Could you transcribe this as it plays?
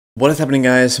What is happening,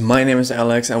 guys? My name is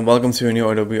Alex and welcome to a new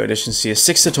Adobe Audition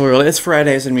CS6 tutorial. It's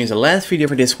Friday, so it means the last video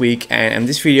for this week, and in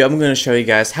this video I'm going to show you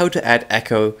guys how to add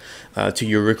echo to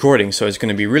your recording. So it's going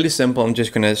to be really simple. I'm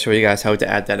just going to show you guys how to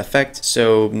add that effect.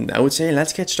 So I would say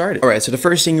let's get started. Alright, so the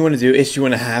first thing you want to do is you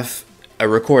want to have a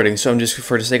recording. So I'm just,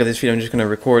 for the sake of this video, I'm just going to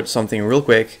record something real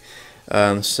quick.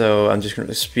 So I'm just going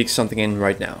to speak something in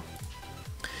right now.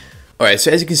 Alright,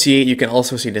 so as you can see, you can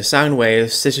also see the sound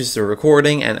waves. This is the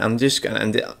recording, and I'm just gonna,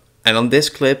 and on this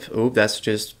clip, oh, that's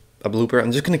just a blooper.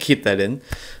 I'm just gonna keep that in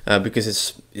because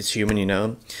it's human, you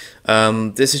know.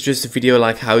 This is just a video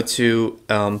like how to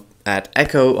add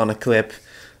echo on a clip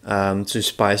to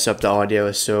spice up the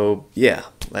audio. So yeah,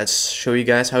 let's show you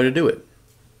guys how to do it.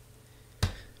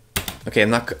 Okay,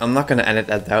 I'm not gonna edit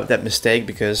that mistake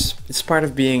because it's part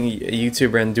of being a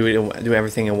YouTuber and do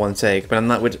everything in one take. But I'm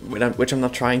not, which I'm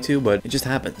not trying to, but it just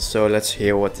happens. So let's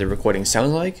hear what the recording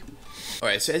sounds like.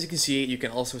 Alright, so as you can see, you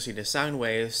can also see the sound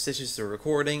waves. This is the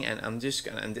recording, and I'm just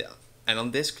gonna, and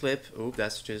on this clip, oh,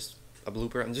 that's just a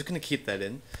blooper. I'm just gonna keep that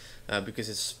in because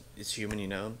it's human, you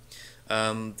know.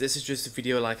 This is just a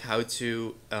video like how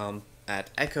to add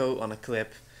echo on a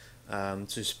clip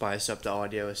to spice up the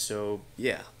audio. So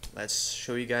yeah, let's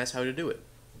show you guys how to do it.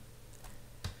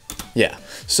 Yeah,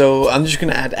 so I'm just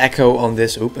gonna add echo on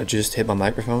this. Oop, I just hit my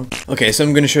microphone. Okay, so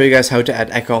I'm gonna show you guys how to add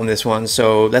echo on this one.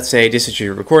 So let's say this is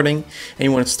your recording and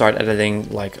you want to start editing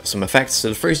like some effects. So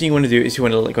the first thing you want to do is you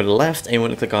want to go to the left and you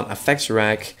want to click on effects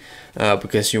rack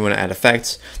because you want to add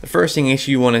effects. The first thing is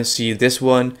you want to see this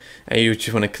one and you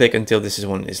just want to click until this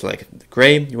one is like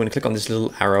gray. You want to click on this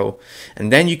little arrow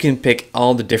and then you can pick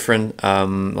all the different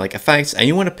like effects, and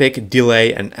you want to pick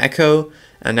delay and echo,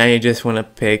 and then you just want to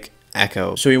pick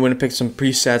echo. So you want to pick some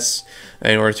presets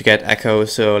in order to get echo.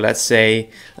 So let's say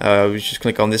we just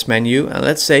click on this menu, and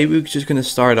let's say we're just going to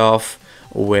start off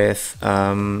with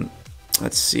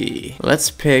let's see, let's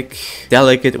pick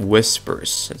delicate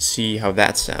whispers. Let's see how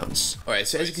that sounds. Alright,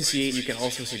 so as you can see, you can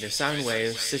also see the sound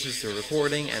waves. This is the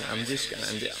recording, and I'm just gonna,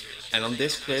 and on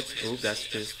this clip, oh, that's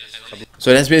just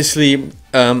so that's basically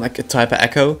like a type of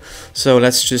echo. So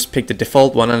let's just pick the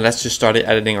default one and let's just start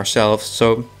editing ourselves.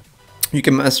 So you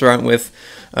can mess around with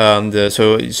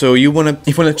so you want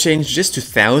to change this to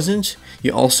 1000.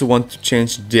 You also want to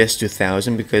change this to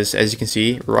 1000 because, as you can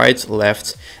see, right,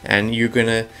 left, and you're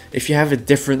gonna, if you have it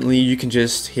differently, you can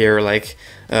just hear like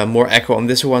more echo on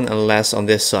this one and less on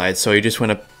this side. So you just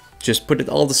want to just put it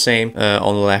all the same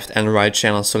on the left and right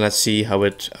channel. So let's see how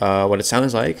it what it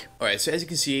sounds like. Alright, so as you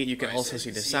can see, you can also see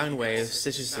the sound waves.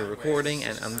 This is the recording,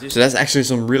 and I'm just, so that's actually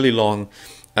some really long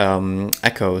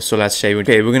echo. So let's say,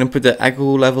 okay, we're gonna put the echo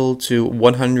level to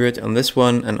 100 on this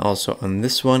one and also on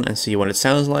this one and see what it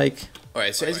sounds like.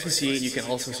 Alright, so as you can see, you can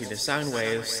also see the sound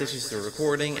waves. This is the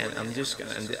recording, and I'm just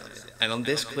gonna, and on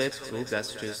this clip, oh,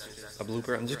 that's just a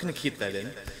blooper. I'm just gonna keep that in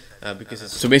because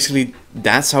it's, so basically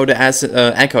that's how to add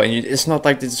echo, and it's not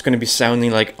like it's going to be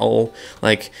sounding like all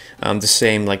like the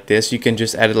same like this. You can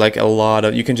just add like a lot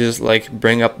of, you can just like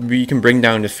bring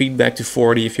down the feedback to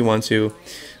 40 if you want to.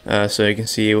 So you can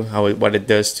see what it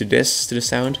does to the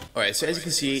sound. Alright, so as you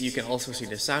can see, you can also see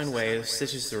the sound waves.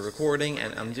 This is the recording,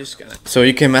 and I'm just gonna, so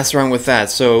you can mess around with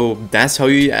that. So that's how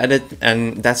you add it,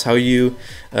 and that's how you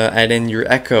add in your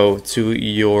echo to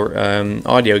your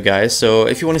audio, guys. So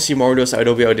if you want to see more of those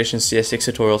Adobe Audition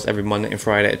CS6 tutorials every Monday and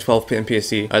Friday at 12 PM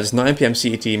PST, it's 9 PM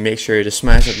CET, make sure to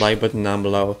smash that like button down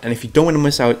below. And if you don't want to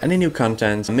miss out any new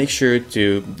content, make sure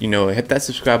to, you know, hit that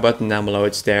subscribe button down below.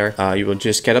 It's there. You will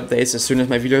just get updates as soon as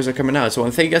my videos are coming out. So I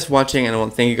want to thank you guys for watching, and I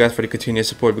want to thank you guys for the continuous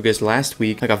support, because last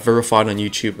week I got verified on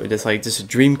YouTube. It's like just a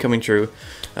dream coming true.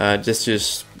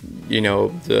 Just you know,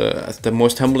 the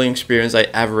most humbling experience I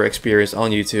ever experienced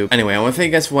on YouTube. Anyway, I want to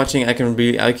thank you guys for watching. I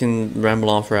can ramble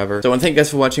on forever. So I want to thank you guys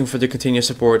for watching, for the continuous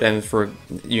support, and for,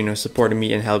 you know, supporting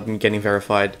me and helping me getting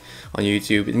verified on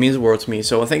YouTube. It means the world to me.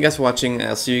 So I want to thank you guys for watching.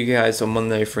 I'll see you guys on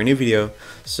Monday for a new video.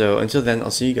 So until then, I'll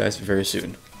see you guys very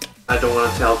soon. I don't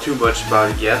want to tell too much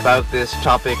about it yet. About this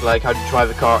topic, like how to drive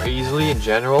a car easily in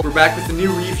general. We're back with a new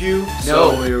review. No,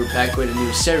 we're back with a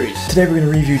new series. Today we're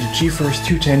going to review the GeForce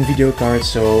 210 video card,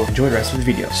 so enjoy the rest of the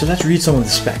video. So let's read some of the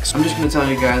specs. I'm just going to tell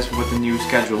you guys what the new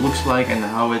schedule looks like and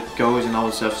how it goes and all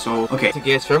that stuff. So, okay. Thank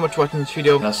you guys very much for watching this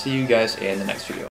video, and I'll see you guys in the next video.